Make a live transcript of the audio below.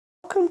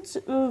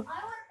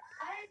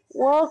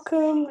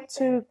welcome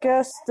to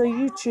Guess the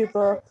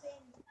YouTuber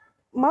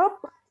map.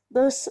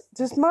 This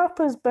map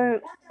is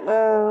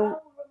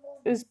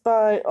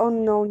by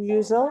unknown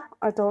user.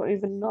 I don't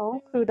even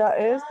know who that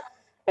is.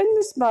 In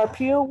this map,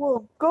 you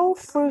will go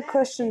through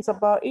questions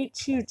about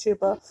each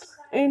YouTuber.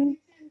 In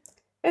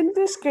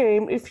this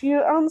game, if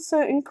you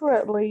answer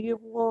incorrectly, you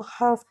will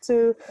have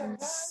to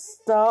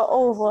start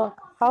over.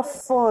 Have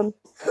fun.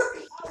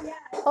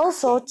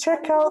 Also,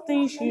 check out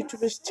these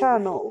YouTubers'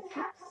 channel.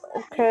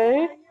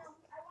 Okay.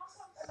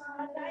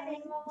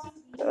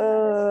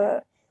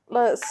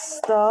 Let's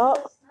start.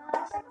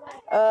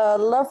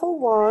 Level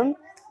 1.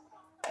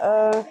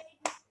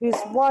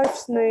 His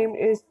wife's name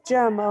is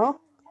Gemma.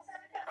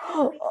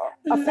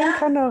 I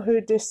think I know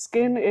who this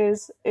skin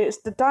is. It's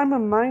the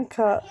Diamond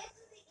Minecart.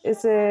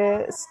 Is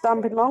it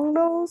Stampy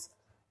Longnose,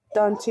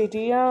 Dan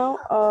TDL,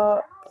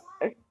 or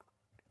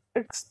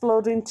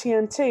Exploding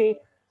TNT?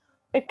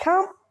 It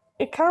can't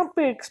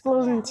be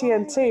Exploding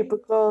TNT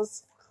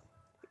because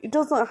it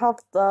doesn't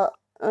have that.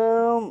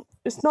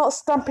 It's not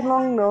Stampy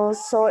Longnose,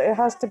 so it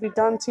has to be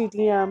Dan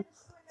TDM.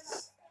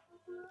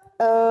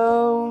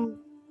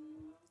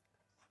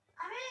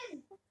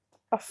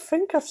 I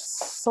think I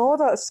saw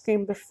that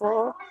skin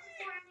before.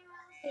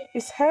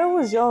 His hair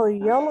was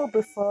yellow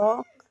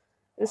before.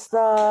 It's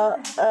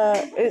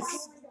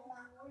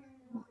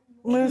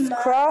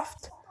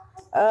Movecraft,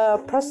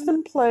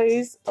 Preston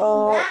Plays,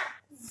 or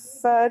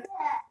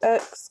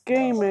FedX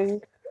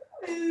Gaming.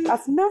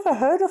 I've never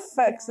heard of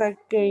FedX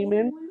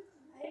Gaming.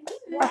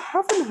 I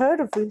haven't heard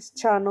of his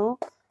channel,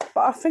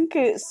 but I think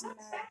it's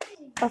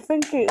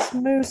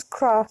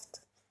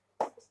Movecraft.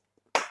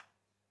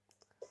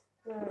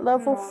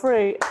 Level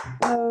 3.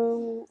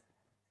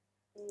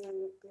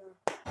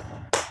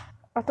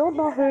 I don't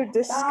know who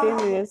this skin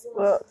is,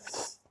 but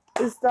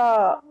is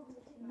that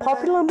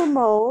Popular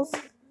Mimose,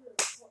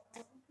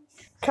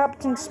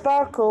 Captain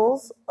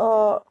Sparkles,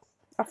 or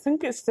I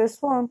think it's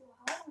this one.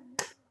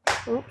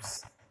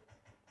 Oops.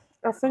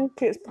 I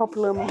think it's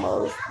Popular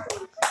Mimose.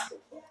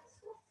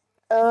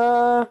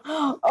 Oh,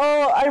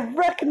 I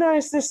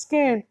recognize this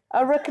skin.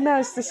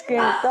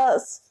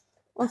 That's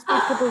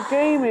Unspeakable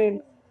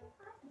Gaming.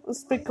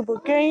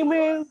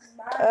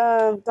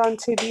 Dan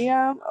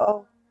TDM,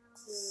 or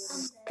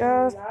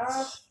Sketch.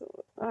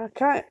 I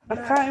can't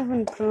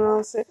even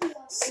pronounce it.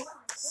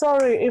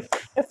 Sorry,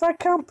 if I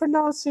can't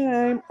pronounce your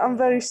name, I'm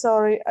very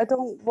sorry. I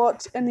don't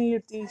watch any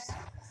of these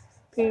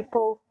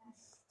people.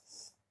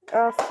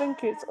 I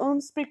think it's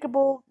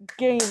Unspeakable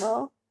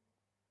Gamer.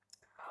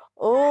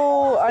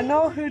 Oh, I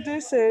know who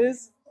this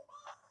is.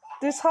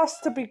 This has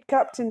to be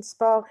Captain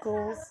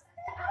Sparkles.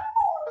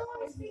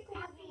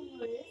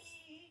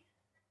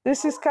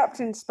 This is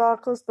Captain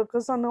Sparkles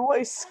because I know what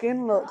his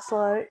skin looks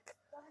like.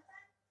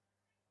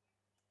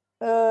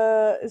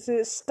 Is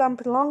it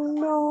Stampy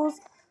Longnose?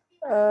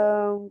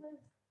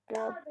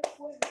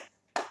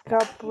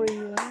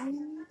 Gabriel?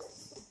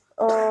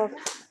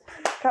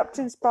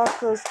 Captain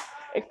Sparkles.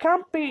 It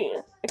can't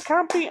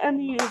be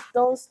any of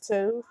those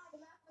two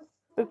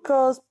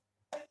because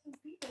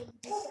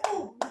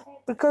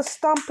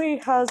Stampy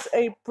has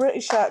a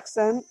British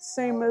accent,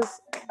 same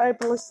as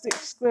Ballistic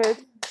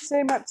Squid,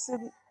 same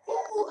accent.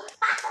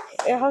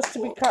 It has to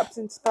be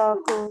Captain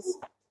Sparkles.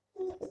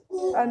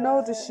 I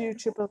know this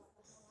YouTuber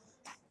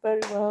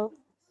very well.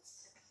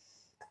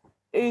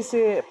 Is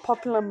it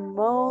Popular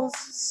Mose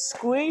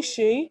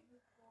Squishy?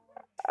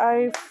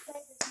 I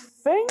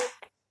think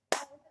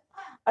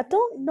I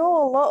don't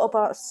know a lot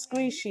about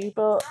Squishy,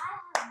 but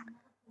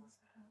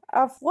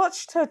I've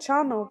watched her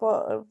channel,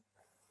 but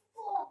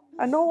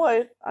I know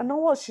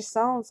what she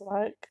sounds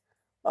like.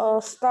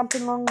 Stampy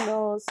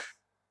Longnose.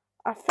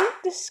 I think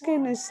this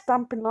skin is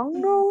Stampy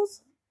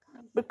Longnose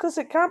because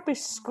it can't be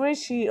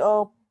Squishy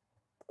or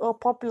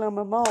Popular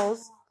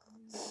Mimose.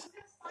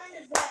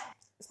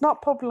 It's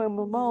not Popular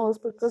Mimose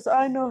because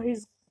I know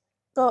he's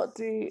got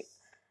the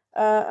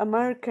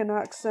American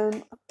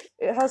accent.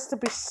 It has to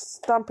be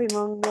Stampy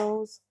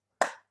Longnose.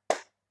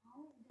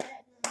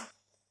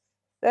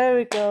 There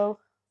we go.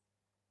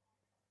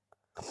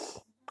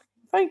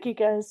 Thank you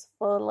guys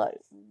for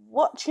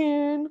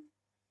watching.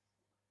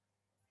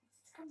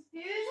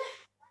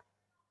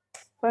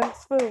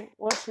 Thanks for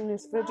watching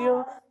this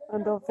video,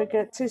 and don't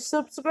forget to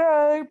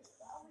subscribe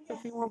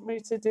if you want me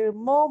to do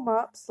more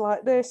maps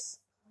like this.